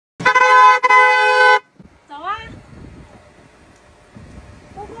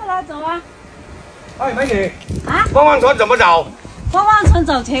啊，走啊！哎，美女。啊？汪汪村怎么走？汪汪村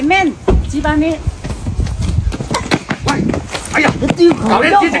走前面几百米。喂，哎呀，搞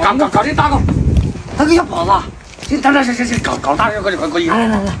点接着搞点大个，那个要跑了。行，搞大个，快点！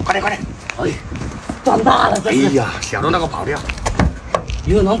来，快点！哎，赚大了，哎呀，小的那个跑掉。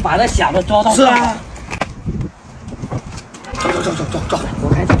有能把那小的抓到。是啊。走，我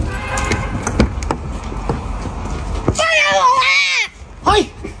开走。放开我啊！嘿，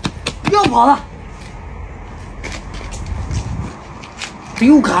又跑了。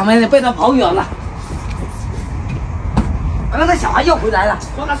丢卡没？被他跑远了。刚才小孩又回来了。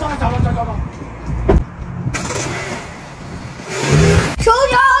算了，走。求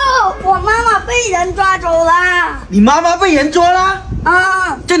求，我妈妈被人抓走了。你妈妈被人抓了？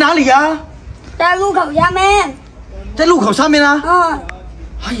啊，在哪里啊？在路口下面。在路口上面啊？嗯。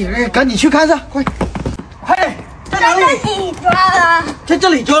哎呀，赶紧去看一下，快点！在哪里？在这里抓了。在这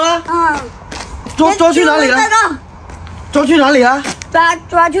里抓了？嗯。抓去哪里了？抓去哪里了？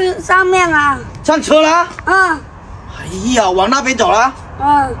抓去上面了。上车了？嗯。哎呀，往那边走了？嗯。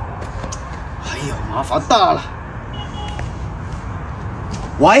哎呦，麻烦大了。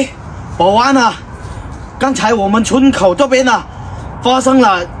喂，保安啊，刚才我们村口这边啊，发生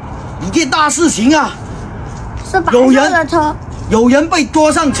了一件大事情啊！是白色的车。有人被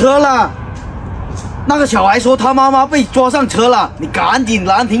抓上车了。那个小孩说他妈妈被抓上车了，你赶紧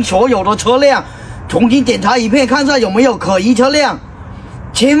拦停所有的车辆，重新检查一遍，看一下有没有可疑车辆，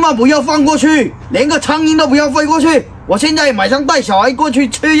千万不要放过去，连个苍蝇都不要飞过去。我现在马上带小孩过去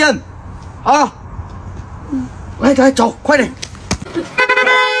确认，啊！来走，快点！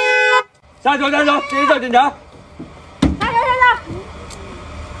下走，接着检查。下！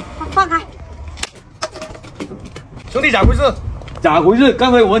放开！兄弟，咋回事？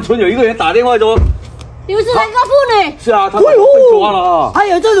刚才我们村有一个人打电话说，又是那个妇女。是啊，他被抓了啊！还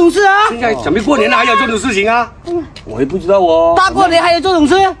有这种事啊？现在准备过年了，还有这种事情啊？我也不知道哦。大过年还有这种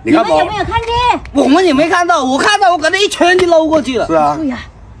事？你看有没有看见？我们也没看到，我看到我可能一圈就搂过去了。是啊。对呀。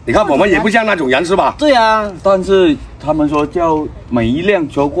你看我们也不像那种人是吧？对啊。但是他们说叫每一辆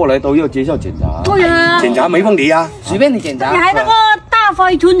车过来都要接受检查。对呀。检查没问题啊，随便你检查。你还那个大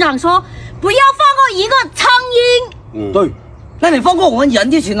飞村长说不要放过一个苍蝇。嗯，对。那你放过我们人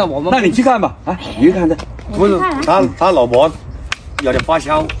就行了，我们。那你去看吧，啊，你去看看。不是他老婆有点发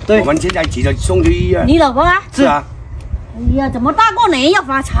烧，对，我们现在急着送去医院。你老婆啊？是啊。哎呀，怎么大过年要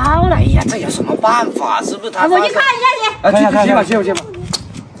发烧了？哎呀，这有什么办法？是不是他？我去看一下去吧。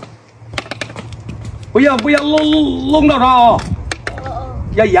不要弄到他哦，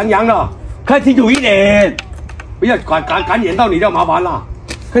要痒的，看清楚一点，不要感染到你就麻烦了。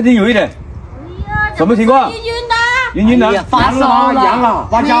看清楚一点。什么情况？晕的，发烧了，痒了，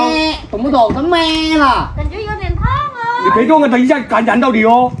发烧，懂不懂？他妹了，感觉有点烫啊。你别动啊，等一下感染到你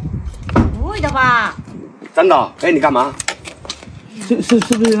哦。不会的吧？真的？哎，你干嘛？是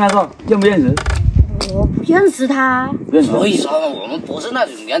不是那个？认不认识？我不认识他。所以说我们不是那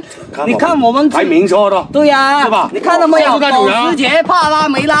种人。你看我们还明说的。对呀，是吧？你看到没有？保时捷帕拉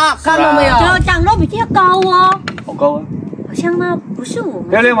梅拉，看到没有？长得比较高哦。好高啊！好像那不是我们。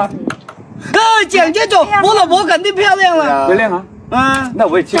漂亮吗？讲这种，我老婆肯定漂亮了。漂亮啊！啊，那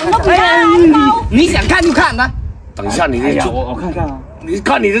我也去看看。哎，你想看就看，来。等一下你我看看啊。你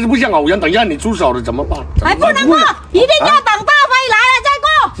看你这不像偶人，等一下你出手了怎么办？还不能过，一定要等大飞来了再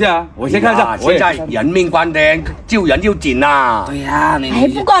过。是啊，我先看一下。现在人命关天，救人就紧呐。对呀，哎，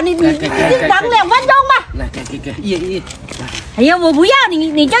不管你等2分钟吧。来，给。哎呀，我不要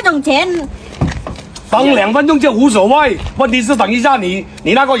你这种钱。等2分钟就无所谓，问题是等一下你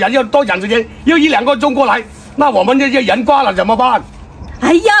那个人要多长时间，要1-2个钟过来，那我们这些人挂了怎么办？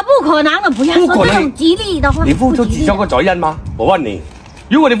哎呀，不可能的，不要说这种吉利的话。你付出几张个责任吗？我问你，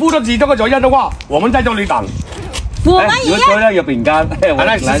如果你付出几张个责任的话，我们在这里等。我们也要。车有饼干，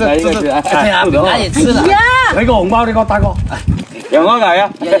来一个去。对呀，饼干也吃了。给个红包，这个大哥。2个来啊！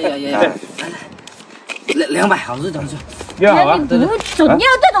来，200好是等着。要好啊！你不准要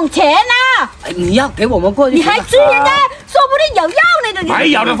这种钱呐！你要给我们过去，你还追人家，说不定有要你的。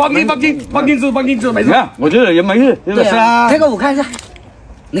没有的，放心吃，没事。我觉得人没事，真的是啊。这个我看一下，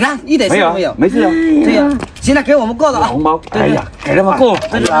你看一点事都没有，没事啊。对呀，现在给我们过了啊！红包，哎呀，给他们过，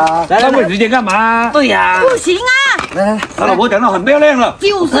真的啊！浪费时间干嘛？对呀，不行啊！来，他老婆长得很漂亮了，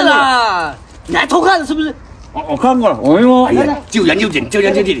就是啦，你还偷看了是不是？我看过了，我没摸。哎呀，救人就紧，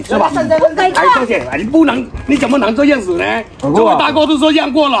是吧？哎，小姐，你怎么能这样子呢？这位大哥都这样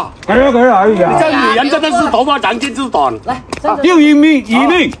过了。可是，哎呀，这女人真的是头发长见识短。来，又一命，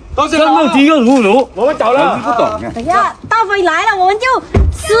身后几个乳乳，我们走了。不懂。等下大飞来了，我们就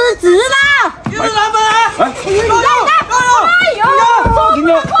失职了。就是他们啊！哎呦，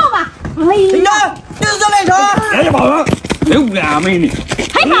过吧。美女，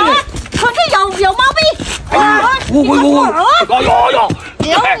还跑啊？肯定有毛病。哎呦！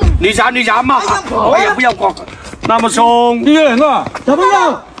你闪嘛！哎呀，不要光那么凶，你人啊！小朋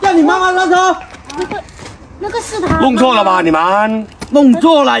友，叫你妈妈上车。那个是他。弄错了吧？你们弄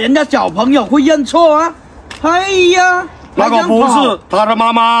错了，人家小朋友会认错啊！哎呀，那个不是他的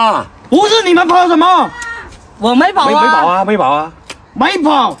妈妈，不是你们跑什么？我没跑啊，没跑啊！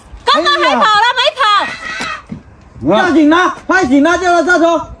刚刚还跑了，没跑。报警了，快警了，叫他下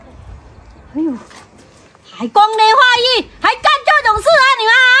车。哎呦，还光天化日，还干这种事啊你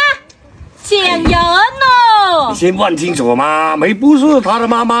们啊！骗人哦！你先问清楚嘛，不是他的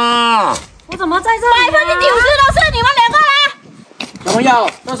妈妈。我怎么在这里？90%都是你们两个啦！小朋友，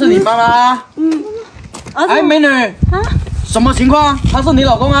这是你妈妈。哎，美女啊，什么情况？他是你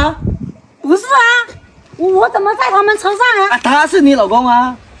老公啊？不是啊，我怎么在他们车上啊？他是你老公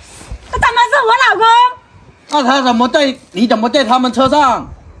啊？那当然是我老公。那他怎么在？你怎么在他们车上？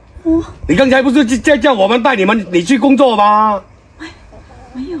你刚才不是叫我们带你去工作吗？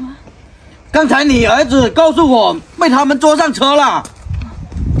没有啊。刚才你儿子告诉我被他们捉上车了。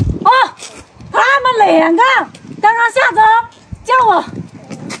哦，他们两个刚刚下车叫我，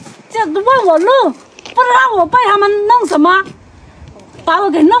就问我路，不知道我被他们弄什么，把我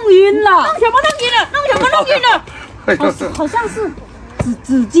给弄晕了。弄什么弄晕了？好像是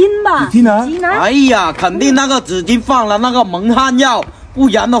纸巾吧？纸巾啊！哎呀，肯定那个纸巾放了那个蒙汗药，不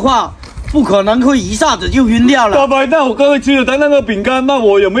然的话不可能会一下子就晕掉了。大白，那我刚才吃了他那个饼干，那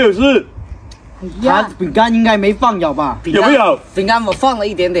我有没有事？他饼干应该没放药吧？有没有？饼干我放了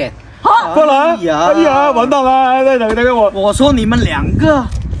一点点。放了？哎呀，哎呀，完蛋了！那个我说你们两个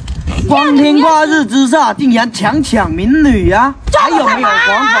光天化日之下竟然抢民女啊！还有没有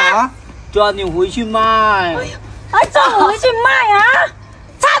王法啊？抓你回去卖。还抓我回去卖啊！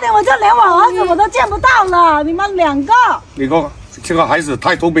差点我就连我儿子我都见不到了，你们两个。你个这个孩子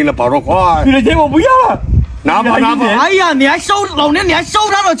太聪明了，跑得快。你的钱我不要了，拿吧。哎呀，你还收老娘，你还收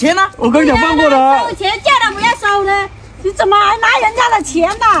他的钱呢？我刚想放过他。收钱叫他不要收呢，你怎么还拿人家的钱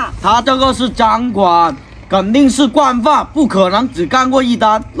呢？他这个是赃款，肯定是惯犯，不可能只干过一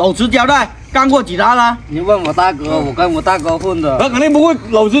单。老实交代，干过几单了？你问我大哥，我跟我大哥混的。他肯定不会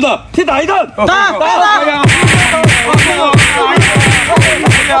老实的，去打一顿。打！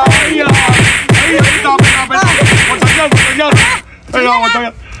哎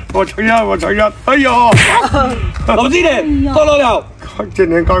呀！我承认。哎呦！老实點，多了。今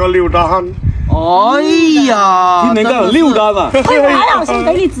年干个6單。哎呀，今年干了6單啊！哎，我还好心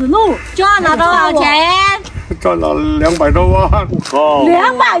给你指路，赚了多少钱？赚了200多萬。靠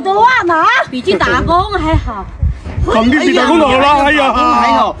！200多万啊，比去打工还好。肯定比打工好啦！哎呀，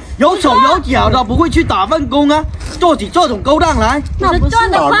还好，有手有脚的不会去打份工啊，做起这种勾当来，那不是赚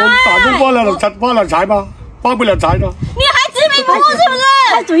得快。打工發了財嗎？發不了財嗎？你還執迷不悟是不是？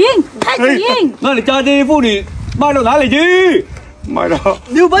太嘴硬！那你家這婦女賣到哪裡去？賣到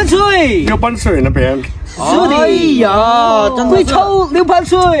6班税6班税那邊。哎呀，真的会抽6盘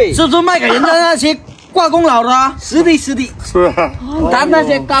税，是不是卖给人家那些挂工佬的啊？是的。是啊。咱那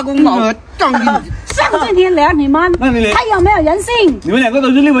些加工佬，上天天聊你们，还有沒有人性？你們兩個都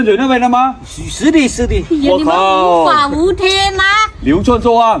是6盤水那邊的嗎？是的。你們無法無天啊！流竄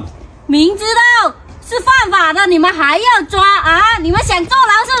作案，明知道是犯法的，你們還要抓啊？你們想坐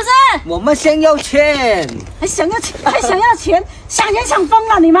牢是不是？我們想要錢，還想要錢，想人想瘋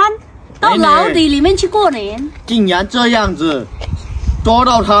了！你們到牢底裡面去過年。竟然這樣子，捉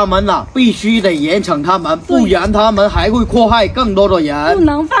到他們了，必須得嚴懲他們，不然他們還會禍害更多的人。不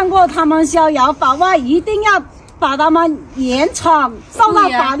能放過他們逍遙法外，一定要把他們嚴懲，受到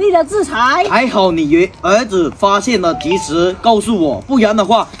法律的制裁。還好你兒子發現了及時告訴我，不然的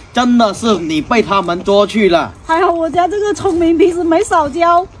話，真的是你被他們捉去了。還好我家這個聰明平時沒少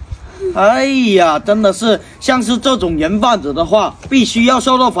教。哎呀，真的是，像是這種人販子的話，必須要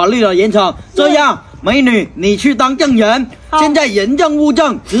受到法律的嚴懲。這樣，美女，你去當證人，現在人證物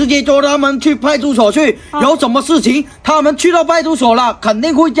證，直接捉他們去派出所去。有什麼事情，他們去到派出所了，肯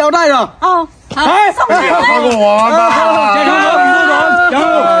定會交代的。哦，哎，送去。放過我吧！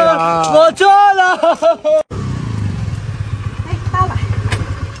我錯了。哎，到了。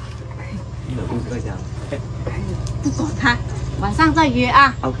不管他，晚上再約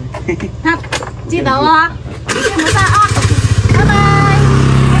啊。OK。他記得哦，見不到啊。拜拜。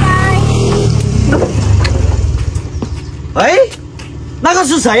哎，那個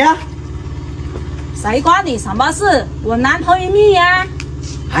是誰呀？誰關你什麼事？我男閨蜜呀。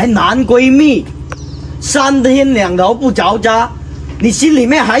還男閨蜜，3天2頭不着家，你心裡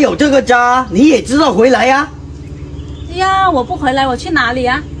面還有這個家，你也知道回來呀？對呀，我不回來，我去哪裡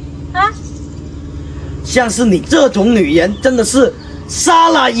啊？啊？像是你这种女人，真的是瞎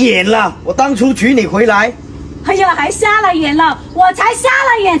了眼了。我当初娶你回来，哎呀，还瞎了眼了，我才瞎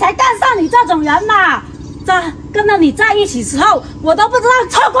了眼才干上你这种人嘛！跟着你在一起之后，我都不知道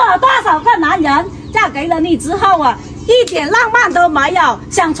错过了多少个男人。嫁给了你之后啊，一点浪漫都没有，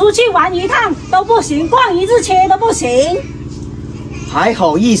想出去玩一趟都不行，逛一次街都不行。还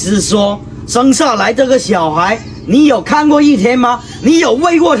好意思说生下来这个小孩，你有看过一天吗？你有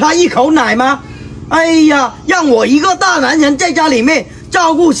喂过他一口奶吗？哎呀，让我一个大男人在家里面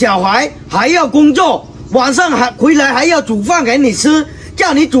照顾小孩，还要工作，晚上还回来还要煮饭给你吃，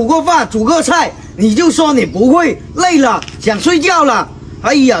叫你煮个饭煮个菜，你就说你不会，累了想睡觉了。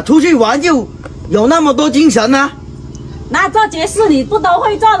哎呀，出去玩就有那么多精神啊？那这些事你不都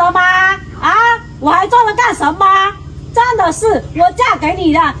会做了吗？啊，我还做了干什么？真的是我嫁给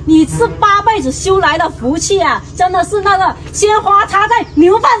你了，你是8辈子修来的福气啊！真的是那个鲜花插在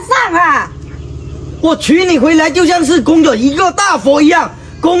牛粪上啊！我娶你回来就像是供着一个大佛一样，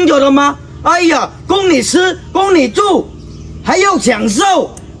供着的吗？哎呀，供你吃，供你住，还要享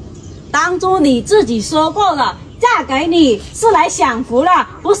受。当初你自己说过了，嫁给你是来享福的，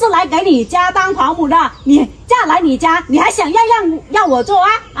不是来给你家当保姆的。你嫁来你家，你还想要我做啊？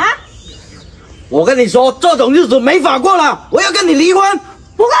啊！我跟你说，这种日子没法过了，我要跟你离婚。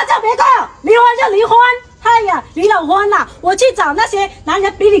不过就别过，离婚就离婚。哎呀，离了婚了，我去找那些男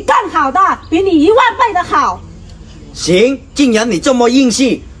人比你更好的，比你1万倍的好。行，既然你这么硬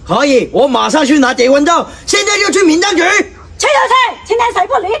气，可以，我马上去拿结婚证，现在就去民政局。去就去，今天谁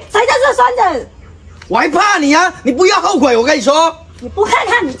不离，谁就是孙子。我还怕你啊！你不要后悔，我跟你说。你不看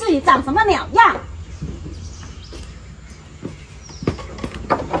看你自己长什么鸟样？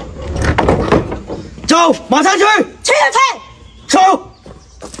走，马上去。去就去。走。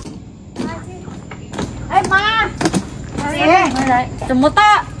哎妈，姐，回来，这么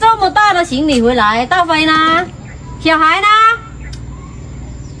大的行李回来，大飞呢？小孩呢？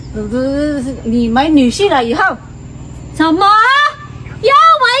你没女婿了以后，什么？又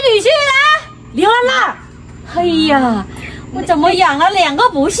没女婿了？离婚了？哎呀，我怎么养了2个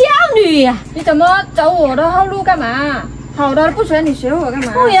不孝女呀？你怎么走我的后路干嘛？好的不学你学我干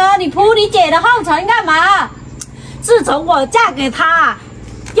嘛？对呀，你铺你姐的后尘干嘛？自从我嫁给他，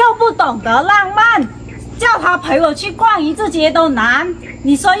又不懂得浪漫，叫他陪我去逛一次街都难。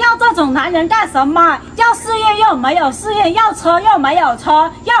你说要这种男人干什么？要事业又没有事业，要车又没有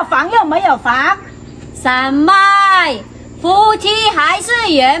车，要房又没有房。三妹，夫妻还是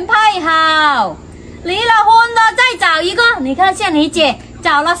原配好。离了婚的再找一个，你看像你姐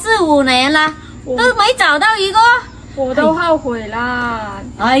找了4、5年了，都没找到一个。我都后悔啦。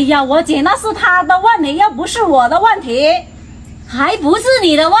哎呀，我姐那是她的问题，又不是我的问题。还不是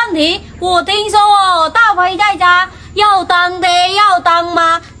你的问题。我听说哦，大飞在家要当爹要当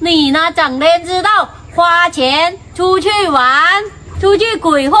妈，你呢整天知道花钱出去玩，出去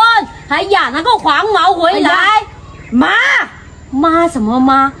鬼混，还养那个黄毛回来。妈，妈什么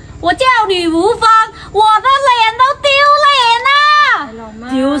妈？我叫女无方，我的脸都丢脸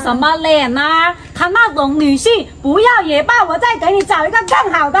啊！丢什么脸啊？他那种女婿不要也罢，我再给你找一个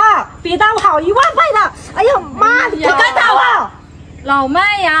更好的，比他好1万倍的。哎呦妈，你跟着我。老妹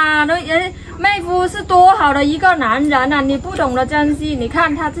呀，妹夫是多好的一个男人啊！你不懂得珍惜。你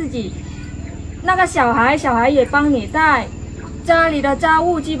看他自己，那个小孩也帮你带，家里的家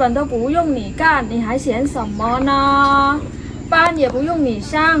务基本都不用你干，你还嫌什么呢？班也不用你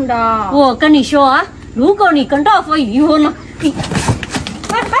上的。我跟你说啊，如果你跟大飞离婚了，你，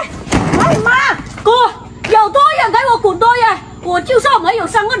哎妈，哥，有多远给我滚多远！我就算没有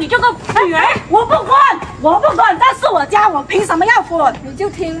生过你这个女儿，我不管，这是我家，我凭什么要滚？你就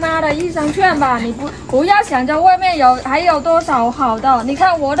听妈的一声劝吧，你不要想着外面还有多少好的。你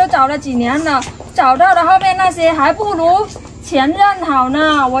看我都找了几年了，找到的后面那些还不如前任好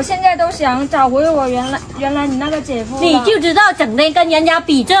呢。我现在都想找回我原来你那个姐夫了。你就知道整天跟人家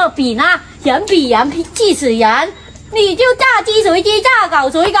比这比那，人比人气死人。你就炸鸡随鸡，炸狗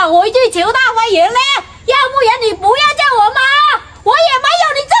随狗，回去求大飞原谅，要不然你不要叫我妈，我也没有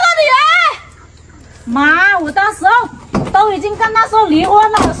你这个女儿。妈，我当时候都已经跟他说离婚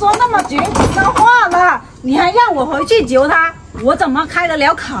了，说那么绝情的话了，你还让我回去求他，我怎么开得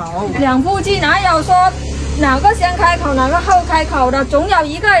了口？两夫妻哪有说哪个先开口哪个后开口的，总有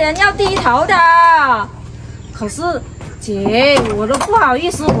一个人要低头的。可是姐，我都不好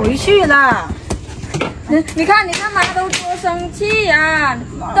意思回去了。你看妈都多生气呀！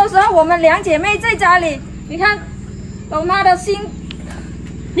到时候我们2姐妹在家里，你看老妈的心，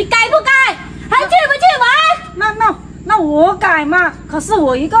你改不改？还去不去玩？那我改嘛，可是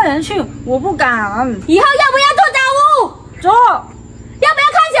我一个人去，我不敢。以后要不要做家务？做。要不要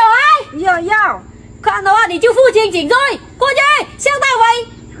看小孩？要。看的话你就负荆请罪，过去向大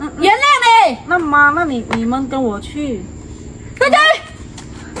伟原谅你。那妈，那你们跟我去。过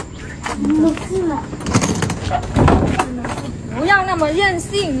去。不要那么任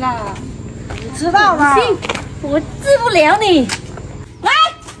性啦！知道了。我治不了你。来，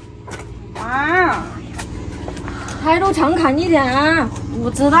啊，态度诚恳一点啊！我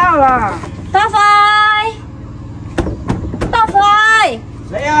知道了。大飞，大飞，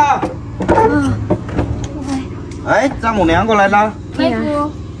谁呀？哎，丈母娘过来了。妹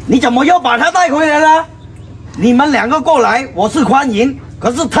夫，你怎么又把他带回来了？你们两个过来，我是欢迎。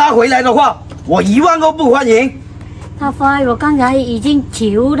可是他回来的话，我1万个不欢迎。大飞，我刚才已经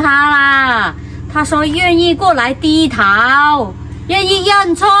求他啦，他说愿意过来低头，愿意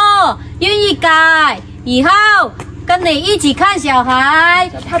认错，愿意改，以后跟你一起看小孩。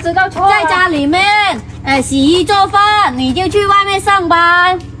他知道错了，在家里面，洗衣做饭，你就去外面上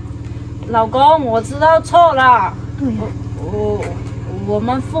班。老公，我知道错了。对呀，我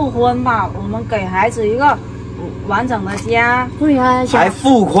们复婚吧，我们给孩子一个完整的家。对呀，还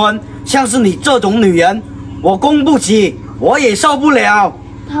复婚，像是你这种女人，我供不起，我也受不了。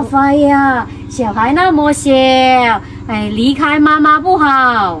大飞呀，小孩那么小，离开妈妈不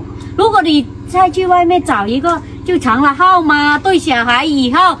好。如果你再去外面找一个，就成了号码，对小孩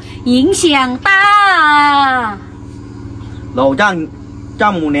以后影响大。老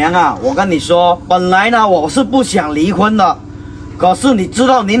丈母娘啊，我跟你说，本来呢我是不想离婚的，可是你知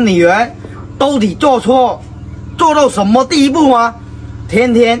道你女儿到底做到什么地步吗？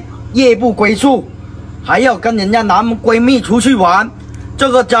天天夜不归宿，还要跟人家男闺蜜出去玩，这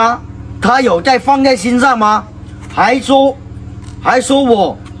个家她有在放在心上吗？还说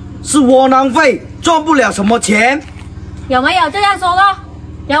我是窝囊废，赚不了什么钱。有没有这样说的？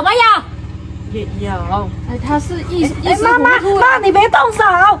有没有？有。他是一时妈，你别动手，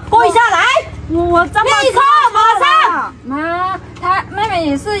跪下来！我这么立刻马上！妈，他妹妹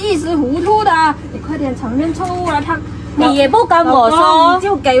也是一时糊涂的，你快点承认错误了。你也不跟我老公说，你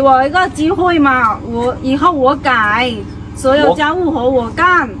就给我一个机会嘛，以后我改，所有家务活我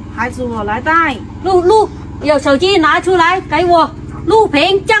干，孩子我来带。录，有手机拿出来给我录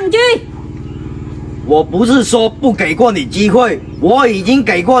屏证据。我不是说不给过你机会，我已经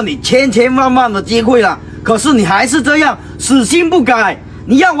给过你千万的机会了，可是你还是这样死心不改，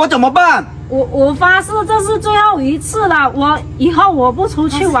你让我怎么办？我发誓这是最后一次了，我以后我不出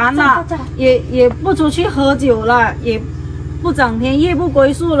去玩了，也不出去喝酒了，也不整天夜不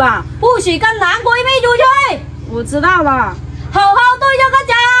归宿了，不许跟男闺蜜出去。我知道了，好好对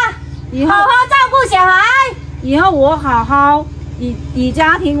这个家，好好照顾小孩。以后我好好以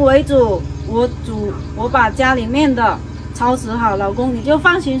家庭为主，我把家里面的操持好，老公你就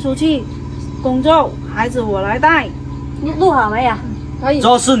放心出去工作，孩子我来带。录好没有？可以。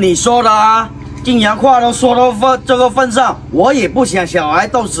这是你说的啊，既然话都说到这个份上，我也不想小孩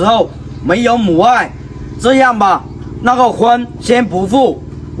到时候没有母爱。这样吧，那个婚先不付，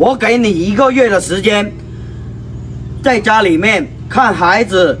我给你1个月的时间，在家里面看孩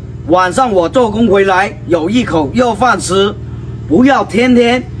子，晚上我做工回来有一口热饭吃，不要天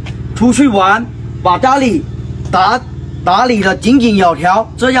天出去玩，把家里打理得井井有条，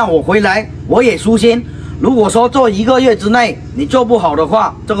这样我回来我也舒心。如果说做1个月之内你做不好的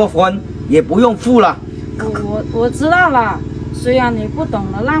话，这个婚也不用付了。我知道了，虽然你不懂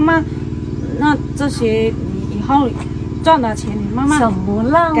得浪漫，那这些你以后赚的钱你慢慢什么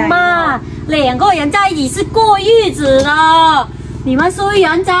浪漫？2个人在一起是过日子的。你们虽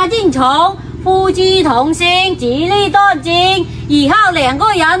然家境穷，夫妻同心，其利断金。以后2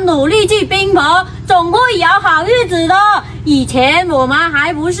个人努力去拼搏，总会有好日子的。以前我们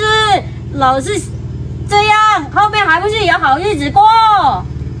还不是老是这样，后面还不是有好日子过？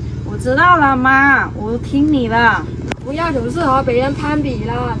我知道了，妈，我听你了。不要总是和别人攀比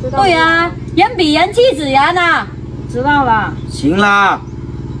啦，知道吗？对啊，人比人气死人啊！知道了。行啦，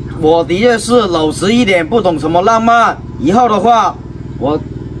我的确是老实一点，不懂什么浪漫。以后的话，我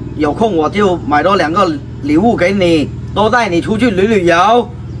有空我就买多2个礼物给你，多带你出去旅游。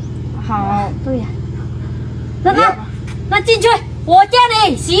好。对呀、那进去，我教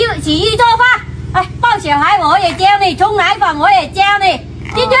你洗衣做饭，抱小孩我也教你，冲奶粉我也教你，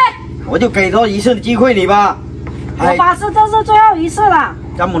进去。我就给多1次机会你吧。我发誓这是最后一次了。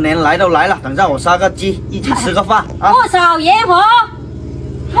丈母娘来都来了，等下我杀个鸡，一起吃个饭啊！握手言和，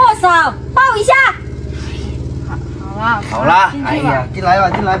握手抱一下。好了。好啦，哎呀，进来吧，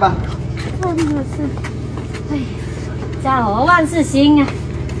进来吧。真的是，哎，家和万事兴啊！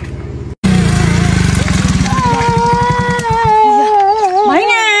美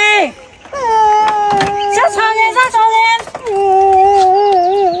女，下床。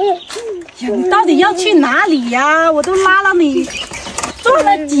你到底要要去哪里呀？我都拉了你转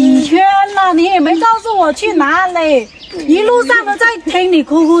了几圈了，你也没告诉我去哪里，一路上都在听你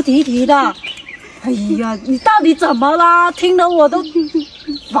哭哭啼啼的。哎呀，你到底怎么了？听得我都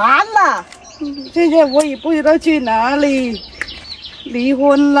烦了。现在我也不知道去哪里，离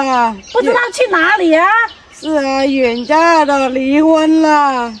婚了。不知道去哪里啊？是啊，远嫁的，离婚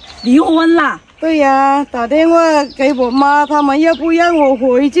了。离婚了？对呀，打电话给我妈，他们要不让我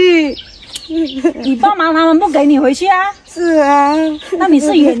回去。你爸妈他们不给你回去啊？是啊。那你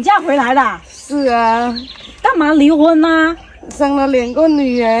是远嫁回来的？是啊。干嘛离婚呢？生了2个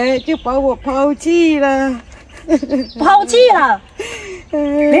女儿就把我抛弃了。抛弃了？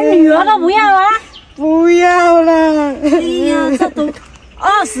连女儿都不要啊？不要了。哎呀，这都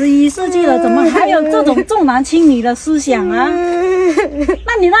21世纪了，怎么还有这种重男轻女的思想啊？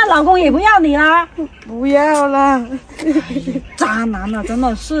那你那老公也不要你啦？不要了。渣男啊，真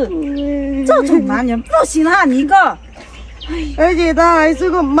的是，这种男人不稀罕一个。而且他还是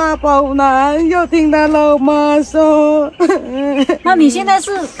个妈宝男，又听他老妈说。那你现在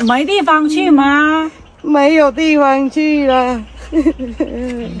是没地方去吗？没有地方去了。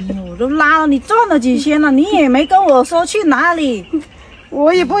我都拉了你转了几圈了，你也没跟我说去哪里。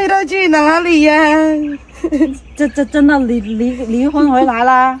我也不知道去哪里呀。这真的离婚回来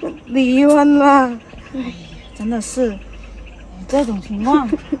啦？离婚了。真的是，你这种情况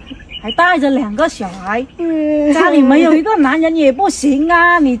还带着2个小孩，家里没有一个男人也不行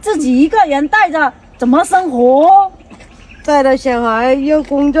啊！你自己一个人带着怎么生活？带了小孩又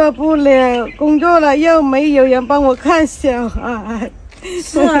工作不了，工作了又没有人帮我看小孩。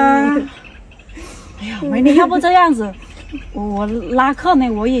是啊。哎呀，美女，要不这样子，我拉客呢，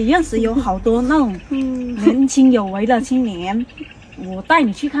我也认识有好多那种年轻有为的青年，我带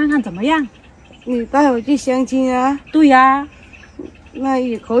你去看看怎么样？你带我去相亲啊？对呀。那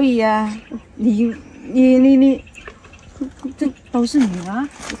也可以呀。你，这都是你吗？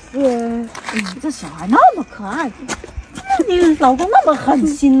是啊。这小孩那么可爱，你老公那么狠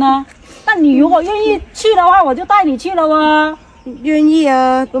心呢？那你如果愿意去的话，我就带你去了哇。愿意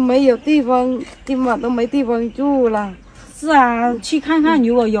啊，都没有地方，今晚都没地方住了。是啊，去看看，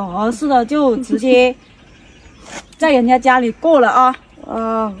如果有合适的就直接在人家家里过了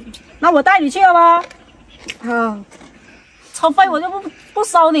啊。那我带你去了吧。好。车费我就不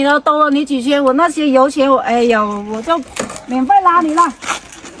收你了，兜了你几圈，我那些油钱哎呀，我就免费拉你了。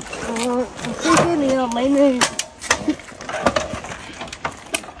谢谢你哦，美女。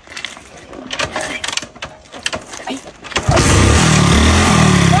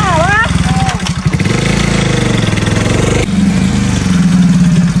好啊。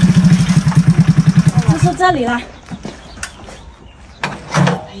就是这里了。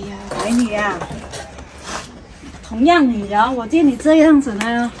哎呀，美女啊！同样女人，我见你这样子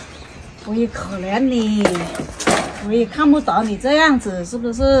呢，我也可怜你，我也看不着你这样子，是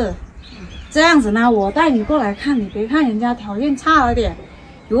不是？这样子呢，我带你过来看，你别看人家条件差了点，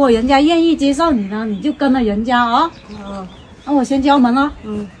如果人家愿意接受你呢，你就跟着人家啊。那我先敲门了。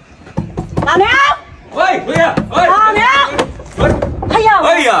老娘。喂，对呀，喂。老娘。喂。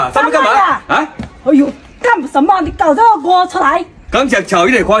哎呀，咱们干嘛？啊？哎呦，干什么？你搞这个锅出来！刚想巧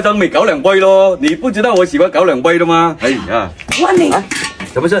一点夸张，没搞2杯咯。你不知道我喜欢搞2杯的吗？哎呀，问你，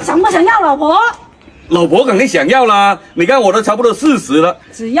什么事？想不想要老婆？老婆肯定想要啦。你看我都差不多40了。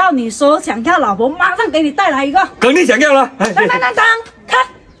只要你说想要老婆，马上给你带来一个。肯定想要了。当，看。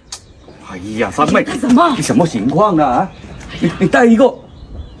哎呀，三妹，干什么？你什么情况啊？你带一个，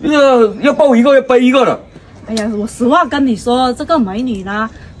要抱一个，要背一个的。哎呀，我实话跟你说，这个美女呢，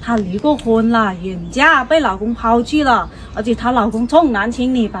她离过婚了，远嫁被老公抛弃了，而且她老公重男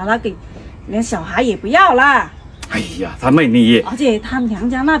轻女，把她给连小孩也不要了。哎呀，三妹你，而且她娘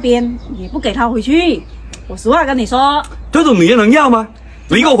家那边也不给她回去。我实话跟你说，这种女人能要吗？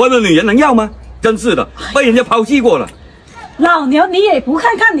离过婚的女人能要吗？真是的，被人家抛弃过了。老牛，你也不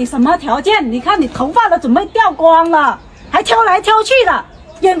看看你什么条件？你看你头发都准备掉光了，还挑来挑去的，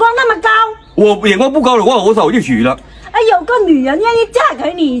眼光那么高。我眼光不高的话，我早就娶了。哎，有个女人愿意嫁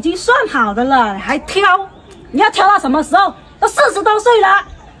给你已经算好的了，还挑？你要挑到什么时候？都40多岁了。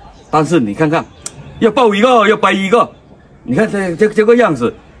但是你看看，要抱一个，要背一个，你看这个样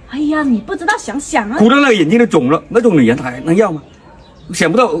子。哎呀，你不知道想想啊！哭得那个眼睛都肿了，那种女人还能要吗？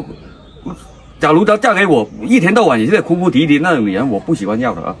想不到，假如她嫁给我，一天到晚也是在哭哭啼啼那种女人，我不喜欢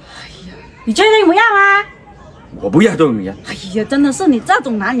要的啊。哎呀，你确定不要吗？我不要这种女人。哎呀，真的是你这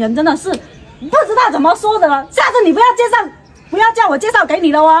种男人，真的是不知道怎么说的了。下次你不要叫我介绍给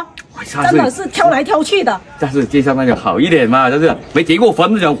你了哦。真的是挑来挑去的。下次介绍那个好一点嘛，就是没结过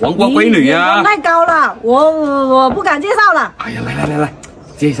婚那种黄瓜闺女啊。太高了，我不敢介绍了。哎呀，来，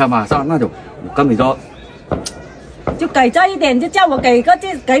介绍嘛，上那种我跟你说，就给这一点，就叫我给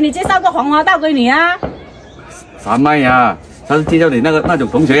你介绍个黄花大闺女啊。三妹呀，他是介绍你那种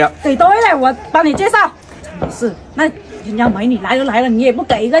同学呀。给多一点，我帮你介绍。真的是，那人家美女来都来了，你也不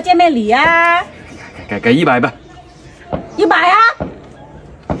给一个见面礼啊？给100吧。100啊？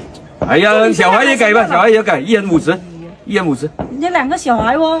哎呀，小孩也给吧，小孩也给，1人50，1人50。人家2个小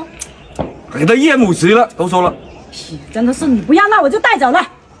孩哦。给他1人50了，都说了。真的是，你不要，那我就带走了。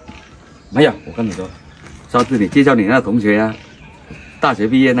没有，我跟你说，上次你介绍你那个同学啊，大学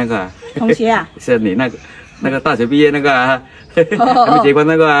毕业那个啊。同学啊？是你那个大学毕业那个啊，还没结婚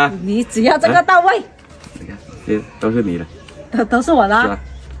那个啊。你只要这个到位。你看，这都是你的。都是我的。是啊，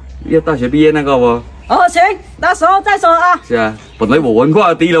要大学毕业那个哦。哦，行，到时候再说啊。是啊，本来我文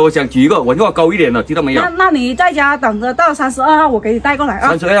化低了，我想举一个文化高一点的，知道没有？那你在家等着到32号，我给你带过来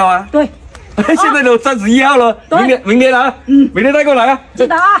啊。32号啊？对。现在都31号了，明天啊，明天带过来啊。记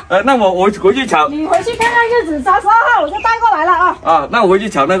得啊。那我回去炒。你回去看看日子，32号我就带过来了啊。啊，那我回去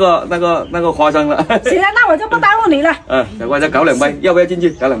炒那个花生了。行了，那我就不耽误你了。我再搞2杯，要不要进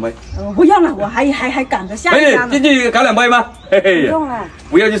去搞2杯？不用了，我还赶着下一家呢。进去搞2杯吗？不用了，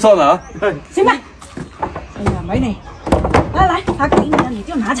不要就算了啊。行吧。哎呀，美女，来，他给你的你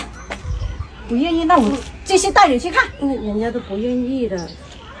就拿着。不愿意，那我继续带你去看。人家都不愿意的。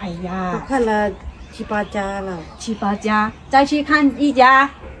哎呀，都看了7、8家了，7、8家，再去看1家。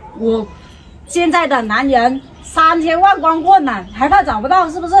我现在的男人3000万光棍呢，还怕找不到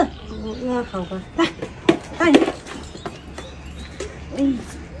是不是？那好吧，带你。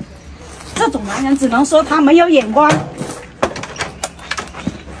这种男人只能说他没有眼光。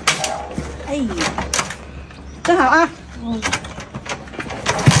哎呀，真好啊。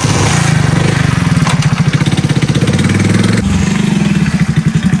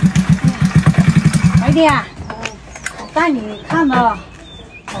美女啊，我带你看了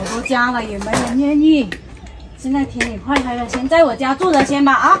好多家了，也没人愿意。现在天也快黑了，先在我家住着先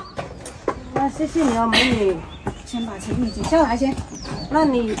吧啊。那谢谢你哦，美女。先把行李解下来先。那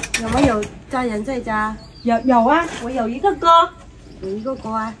你有没有家人在家？有啊，我有一个哥。有一个哥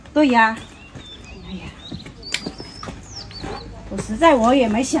啊？对呀。哎呀，我也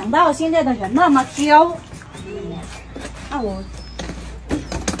没想到现在的人那么挑。那我。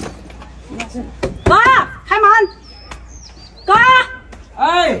哥，开门！哥，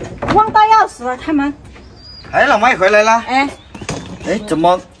哎，忘带钥匙了，开门。哎，老麦回来啦。哎，怎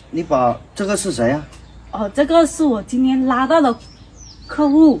么你把这个是谁啊？哦，这个是我今天拉到的客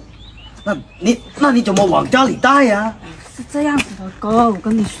户。那你怎么往家里带呀？是这样子的，哥，我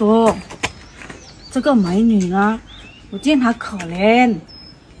跟你说，这个美女呢，我见她可怜，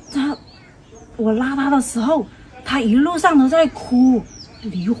我拉她的时候，她一路上都在哭。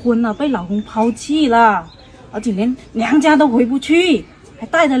离婚了，被老公抛弃了，而且连娘家都回不去，还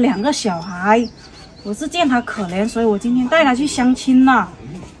带着2个小孩。我是见她可怜，所以我今天带她去相亲了，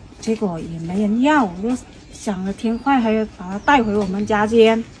结果也没人要，我就想了天快黑，把她带回我们家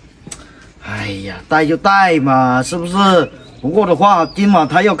先。哎呀，带就带嘛，是不是？不过的话，今晚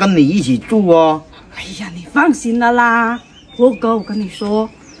她要跟你一起住哦。哎呀，你放心了啦，哥，我跟你说，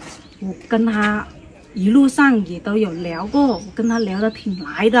我跟她一路上也都有聊过，我跟他聊得挺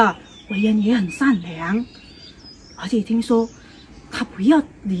来的，为人也很善良，而且听说他不要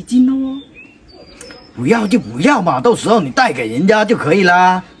礼金哦。不要就不要嘛，到时候你带给人家就可以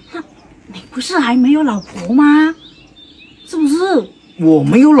啦。你不是还没有老婆吗？是不是？我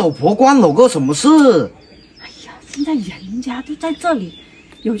没有老婆，关老哥什么事？哎呀，现在人家就在这里，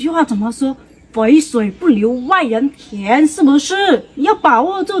有句话怎么说？肥水不流外人田，是不是？要把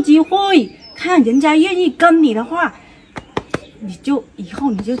握住机会。看人家愿意跟你的话，以后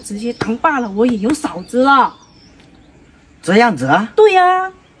你就直接当爸了，我也有嫂子了。这样子啊？对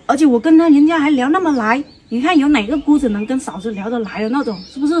呀，而且我跟人家还聊那么来，你看有哪个姑子能跟嫂子聊得来的那种，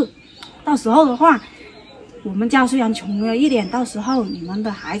是不是？到时候的话，我们家虽然穷了一点，到时候你们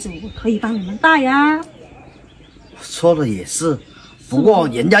的孩子我可以帮你们带呀。说的也是，不过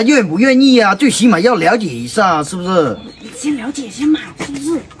人家愿不愿意啊，最起码要了解一下，是不是？你先了解先嘛，是不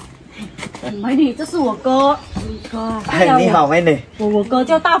是？美女，这是我哥，哎，你好，美女。我哥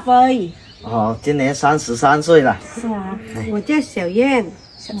叫大飞。哦，今年33岁了。是啊，我叫小燕，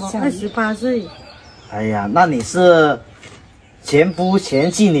我28岁。哎呀，那你是前夫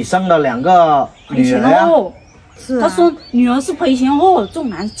前妻，你生了2个女儿呀？是啊。他说女儿是赔钱货，重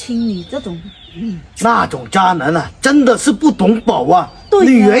男轻女这种。那种渣男啊，真的是不懂宝啊。对。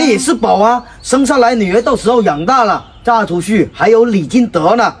女儿也是宝啊，生下来女儿到时候养大了。嫁出去还有礼金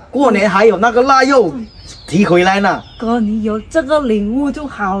得呢，过年还有那个腊肉提回来呢。哥，你有这个领悟就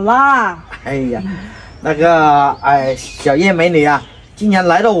好啦。哎呀，那个小燕美女啊，今天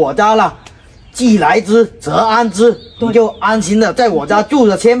来到我家了，既来之则安之，你就安心的在我家住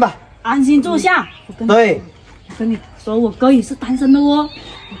着先吧。安心住下。对，我跟你说，我哥也是单身的哦。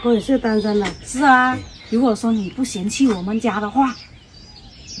我哥也是单身的。是啊，如果说你不嫌弃我们家的话，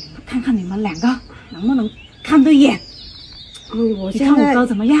看看你们两个能不能看对眼。我你看我哥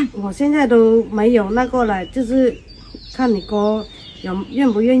怎么样？我现在都没有那个了，就是看你哥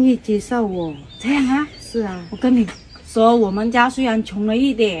愿不愿意接受我。这样啊？是啊，我跟你说，我们家虽然穷了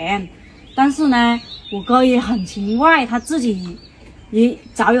一点，但是呢，我哥也很勤快，他自己也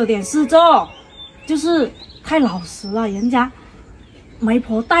早有点事做，就是太老实了，人家媒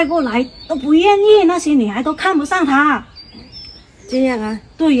婆带过来都不愿意，那些女孩都看不上他。这样啊？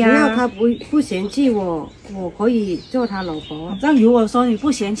对呀，只要他不嫌弃我，我可以做他老婆。反正如果说你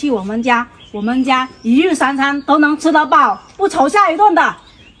不嫌弃我们家一日三餐都能吃得饱，不愁下一顿的。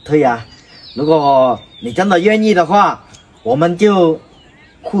对呀，如果你真的愿意的话，我们就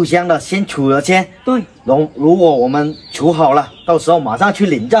互相的先处了先。对，如果我们处好了，到时候马上去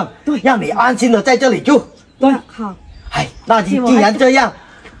领证，对，让你安心的在这里住。对，好。哎，那既然这样，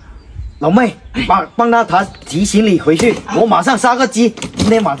老妹，帮他提行李回去，我马上杀个鸡。今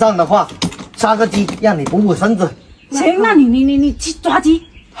天晚上的话，杀个鸡让你补补身子。行，那你去抓鸡。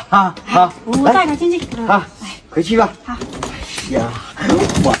好，我带他进去。好，回去吧。好。哎呀，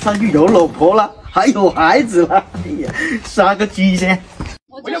马上就有老婆了，还有孩子了。哎呀，杀个鸡先。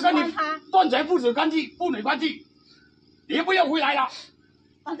我就跟你问他，断绝父子关系、父女关系，你也不要回来了。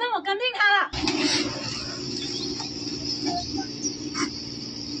反正我跟定他了。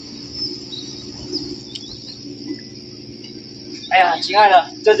哎呀，亲爱的，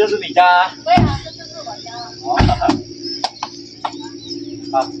这就是你家。对啊，这就是我家。哦，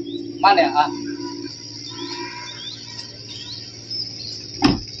好，慢点啊。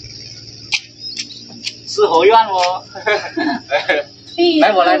四合院哦。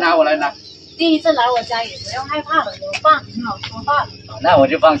来，我来拿。第一次来我家也不用害怕的，我爸很好说话的。那我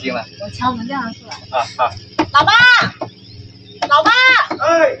就放心了。我敲门叫他出来。好。老爸，老爸。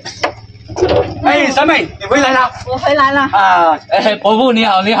哎，三妹，你回来了。我回来了。啊，哎，伯父你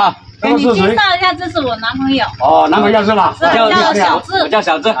好，你好。给你介绍一下，这是我男朋友。哦，男朋友是吧？是叫小智。我叫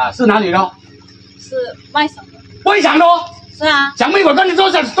小智啊，是哪里的？是外省的。外省的。是啊。小妹，我跟你多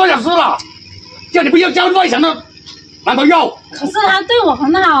少次了，叫你不要交外省的男朋友。可是他对我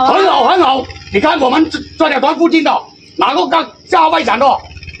很好啊。很好。你看我们这条团附近的，哪个刚嫁外省的，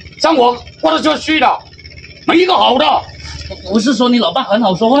像我过得就虚的，没一个好的。不是说你老爸很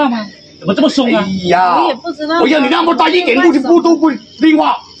好说话吗？怎么这么凶啊？哎呀，我也不知道。我要你那么大一点都不听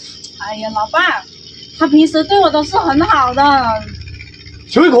话。哎呀，老爸，他平时对我都是很好的。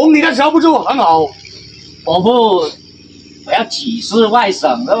水孔你的时候不是很好？伯父，不要歧视外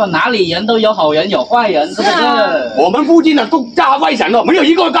省，那么哪里人都有好人有坏人，是不是？我们附近的都嫁外省的，没有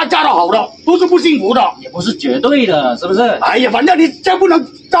一个嫁得好的，都是不幸福的。也不是绝对的，是不是？哎呀，反正你这不能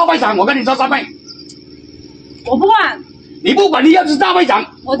嫁外省，我跟你说，三妹，我不管。你不管，你要是嫁外省，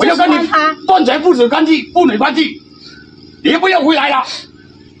我要跟你断绝父子关系、父女关系，你也不要回来了。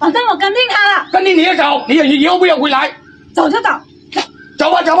反正我跟定他了。跟定你也走，你以后不要回来。走就走，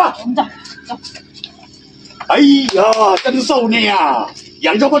走吧。我们走。哎呀，真受你啊！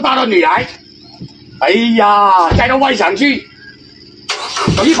养这么大的女孩，哎呀，带到外省去，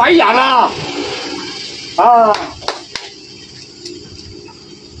等于白养了。啊！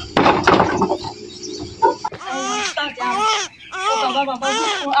到家了，宝宝不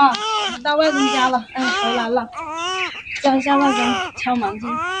哭啊！我们到外公家了，回来了，叫一下外公敲门去。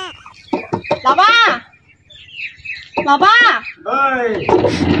老爸，哎，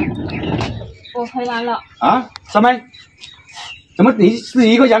我回来了。啊，三妹，怎么你是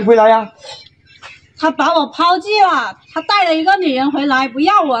一个人回来呀？他把我抛弃了，他带了一个女人回来，不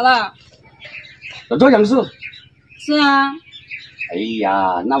要我了。有这样事？是啊。哎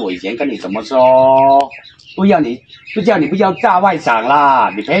呀，那我以前跟你怎么说？不叫你不要嫁外省啦，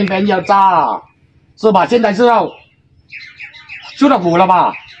你偏偏要嫁，是吧？现在知道苦了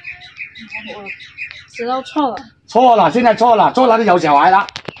吧？我知道错了。错了，现在错了就有小孩了，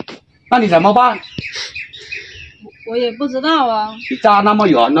那你怎么办？我也不知道啊。你嫁那么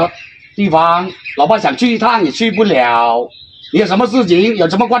远的地方，老爸想去一趟也去不了，你有什么事情有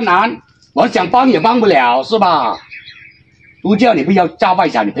什么困难，我想帮也帮不了，是吧？都叫你不要嫁外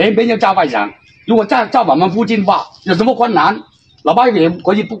省，你偏偏要嫁外省。如果在我们附近的话，有什么困难，老爸也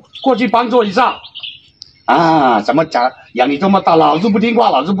可以过去帮助一下。啊，怎么讲？养你这么大，老是不听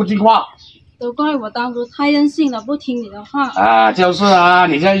话。都怪我当初太任性了，不听你的话。啊，就是啊，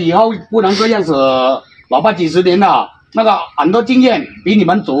你这以后不能这样子。老爸几十年了，那个很多经验比你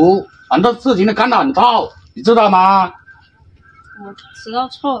们足，很多事情都看得很透，你知道吗？我知道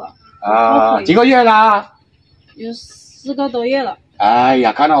错了。啊，几个月啦？有4个多月了。哎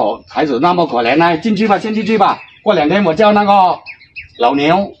呀，看到我孩子那么可怜呢，进去吧，先进去吧。过2天我叫那个老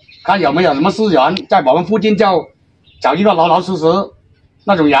牛，看有没有什么资源，在我们附近找一个老老实实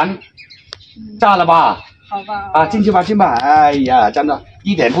那种人，炸了吧？好吧。啊，进去吧，进吧。哎呀，真的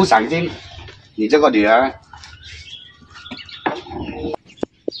一点不赏心，你这个女儿。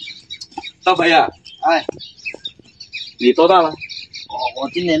大飞呀，哎，你多大了？我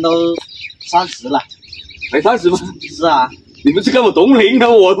今年都30了。才30吗？是啊。你们是跟我同龄的，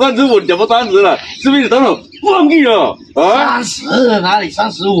我35，你怎么30了？是不是等等忘记了啊？30哪里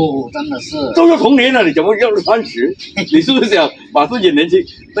35？真的是都是同年了，你怎么要30？你是不是想把自己年纪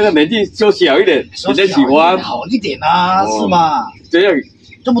缩小一点，你才喜欢好一点啊？是吗？这样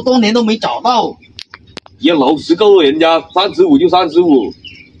这么多年都没找到，要老实告诉人家，35就35，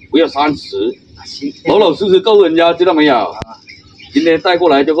不要30，老老实实告诉人家，知道没有？今天带过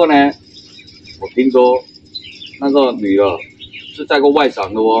来这个呢，我听说那个女的是带过外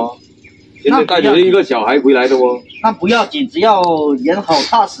省的哦，现在带着一个小孩回来的哦。那不要紧，只要人好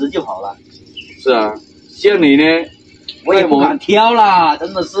踏实就好了。是啊，像你呢，我也不敢挑啦，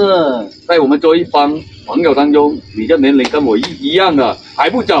真的是。在我们这一帮朋友当中，你这年龄跟我一样的，还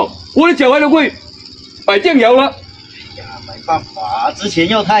不早，我的小孩都会摆酱油了。呀，没办法，之前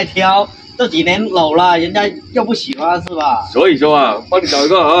又太挑，这几年老了，人家又不喜欢，是吧？所以说啊，帮你找一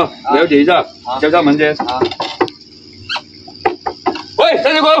个啊，了解一下，敲门先。啊。喂，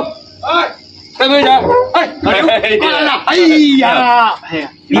三小狗，哎，带回家，哎，过来了，哎呀，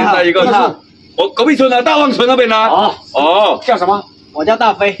你带一个是我隔壁村的大旺村那边的。哦，叫什么？我叫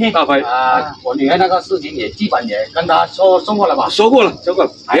大飞。大飞啊，我女儿那个事情也基本也跟她说过了吧？说过了，了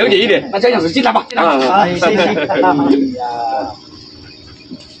解一点。那这样子进来吧，进来吧。哎，谢谢。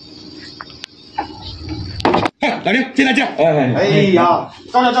哎，老刘，进来。哎呀，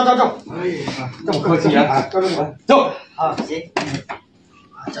坐。哎呀，这么客气啊！坐。好，行。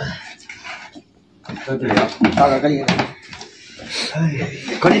在这里啊，大哥跟你。哎，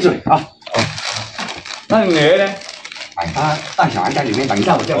快点嘴啊！那你女儿呢？哎，她带小孩在里面，等一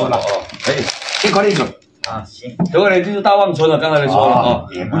下我叫过来。哎，先快点嘴。啊，行。这个呢就是大旺村了，刚才你说了啊，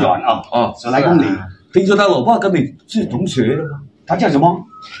也不远啊，10来公里。听说他老爸跟你是同学的吗？他叫什么？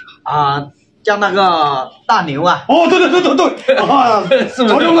啊。叫那个大牛啊！哦，对，啊，初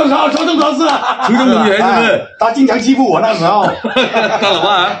中的时候是啊，初中同学是不是？他经常欺负我那时候。他老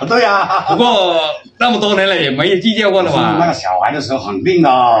爸啊？对呀。不过那么多年了也没计较过了吧？那个小孩的时候很病的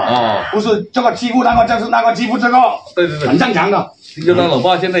哦，不是这个欺负那个，就是那个欺负这个，对，很正常的。听说他老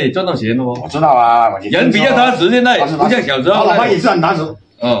爸现在也赚到钱了哦。我知道啊，人比较踏实，现在不像小时候。他老爸也是很踏实。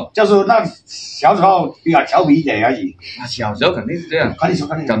就是那小时候比较调皮一点而已。小时候肯定是这样，快点说。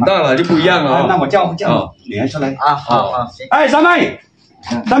长大了就不一样了。那我叫女儿出来啊，好，行。哎，三妹，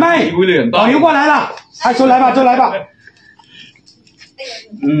老牛过来了，快出来吧。快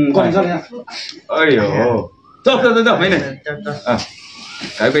点。哎呦，走，美女，啊，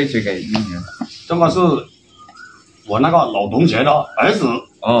来杯水给你。这个是我那个老同学的儿子。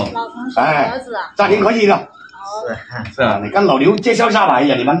老同学的儿子啊。家庭可以的。是啊，你跟老刘介绍下来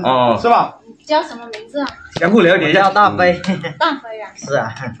呀，你们是吧？叫什么名字啊？相互了解一下。叫大飞。大飞啊。是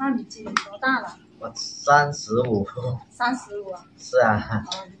啊。那你今年多大了？我35。35啊。是啊，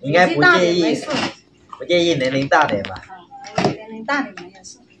应该不介意。不介意年龄大点吧？年龄大点没有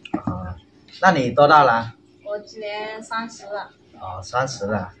事。那你多大了？我今年30了。哦，30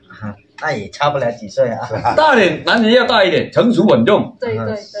了，那也差不了几岁啊。大点，男人要大一点，成熟稳重。对。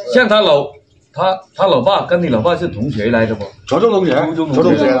像他老爸跟你老爸是同学来的不？初中同学啊！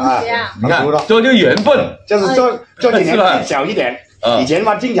你看，这就缘分，就是这几年变小一点，以前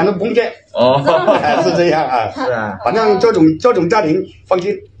嘛经常都碰见。是这样啊。是啊，反正这种家庭放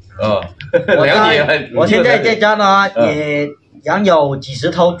心。了解。我现在这家呢也养有几十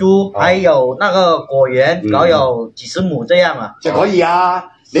头猪，还有那个果园，搞有几十亩这样啊。这可以啊，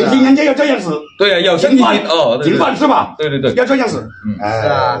年轻人就要这样子。对啊，要勤奋是吧？对，要这样子。是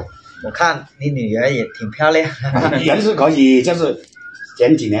啊。我看你女儿也挺漂亮，人是可以，就是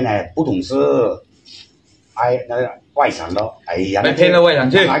前几年呢不懂事，那个外省的，哎呀，那偏到外省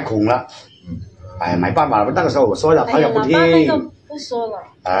去，太苦了，哎，没办法，那个时候我说了，他也不听，不说了，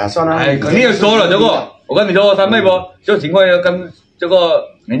算了，哎，肯定要说了，这个，我跟你说，三妹不，这情况要跟这个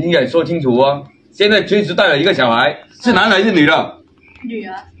年轻人说清楚啊。现在确实带了一个小孩，是男的还是女的？女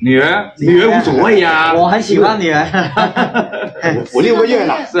儿无所谓呀，我很喜欢女儿。我6个月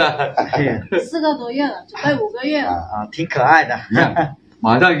了，是啊，4个多月了，准备5个月了啊，挺可爱的。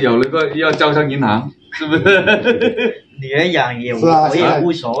马上有了个要招商银行，是不是？女儿养也我也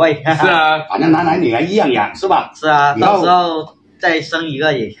无所谓。是啊，反正男女儿一样养，是吧？是啊，到时候再生一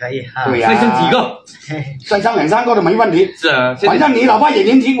个也可以哈。对呀，再生几个？再生2、3个都没问题。是啊，反正你老爸也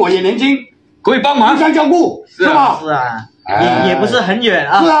年轻，我也年轻，可以帮忙互相照顾，是吧？是啊，也不是很远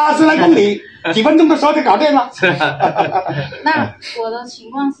啊。是啊，10来公里，几分钟的时候就搞定了。那我的情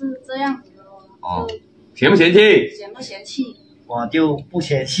况是这样子的哦，嫌不嫌弃？嫌不嫌弃？我就不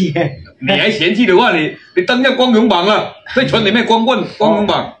嫌弃。你还嫌弃的话，你登上光荣榜了，在村里面光棍光荣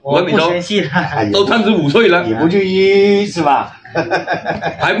榜。我不嫌弃他，都35岁了，也不至于是吧？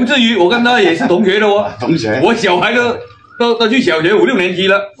还不至于，我跟他也是同学的哦。同学，我小孩都去小学5、6年级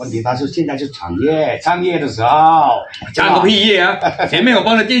了。问题他是现在是创业的时候，创个屁业啊！前面我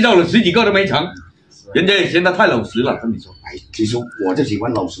帮他介绍了10几个都没成，人家也嫌他太老实了。跟你说，哎，其实我就喜欢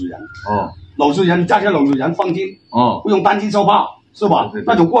老实人。哦，老实人，家老实人放心哦，不用担心受怕，是吧？对对对，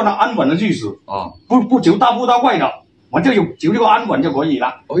那种过得安稳的日子，哦，不求大富大贵的，我就求这个安稳就可以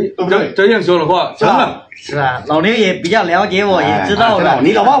了，对不对？这样说的话，行了。是啊，老刘也比较了解我，也知道了。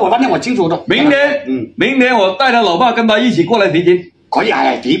你老爸，反正我清楚的。明年我带他老爸跟他一起过来提亲。可以，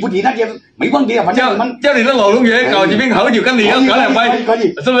哎，提不提那些没问题的，反正你们叫你的老同学搞几瓶好酒，跟你要搞2杯，可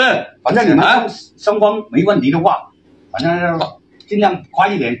以，是不是？反正你们双方没问题的话，反正尽量快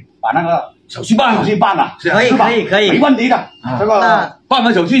一点把那个手续办了，可以，没问题的。这个办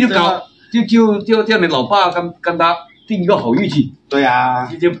完手续就搞，就叫你老爸跟他订一个好日期。对呀，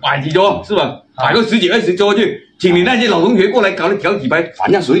就摆几桌是吧？摆个10几20桌去，请你那些老同学过来搞几杯，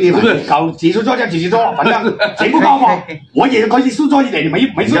反正随你，是不是？搞几十桌就几十桌，反正谁不高嘛，我也可以试做一点，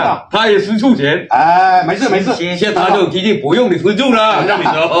没事的。他也私处钱，哎，没事。现在他就提醒不用你私处了，让你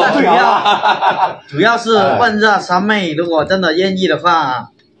说。主要是问一下三妹，如果真的愿意的话，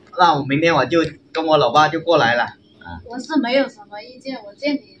那我明天我就跟我老爸就过来了。我是没有什么意见，我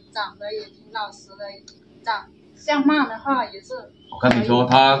见你长得也挺老实的，长相貌的话也是。我跟你说，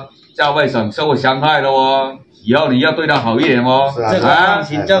他在外省受过伤害的哦，以后你要对他好一点哦。这个放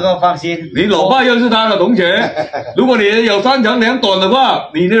心，这个放心。你老爸又是他的同学，如果你有3长2短的话，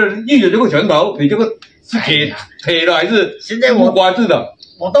你的遇着这个拳头，你这个是铁的还是现在木瓜制的？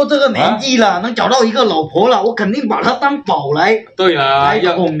我到这个年纪了，能找到一个老婆了，我肯定把她当宝来。对啊，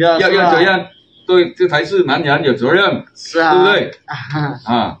要这样，对，这才是男人有责任，是啊，对不对？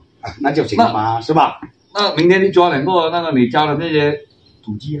啊，那就行了嘛，是吧？那明天去抓2个那个你教的那些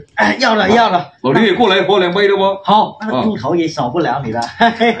土鸡啊？哎，要了。老刘也过来喝2杯的不？好，那个猪头也少不了你的。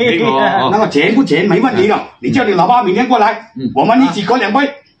那个钱不钱没问题的，你叫你老爸明天过来，我们一起喝2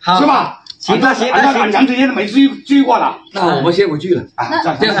杯，是吧？行，很长时间都没聚过了。那我们先回去了，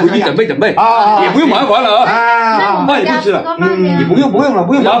这样回去准备啊，也不用麻烦了啊，饭也不吃了，你不用了，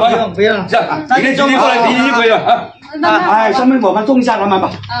不用麻烦，不用，这样明天过来提亲就可以了啊。哎，上面我们种一下他们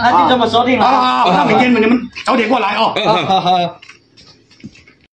吧，那就这么说定了啊，那明天你们早点过来哦。好。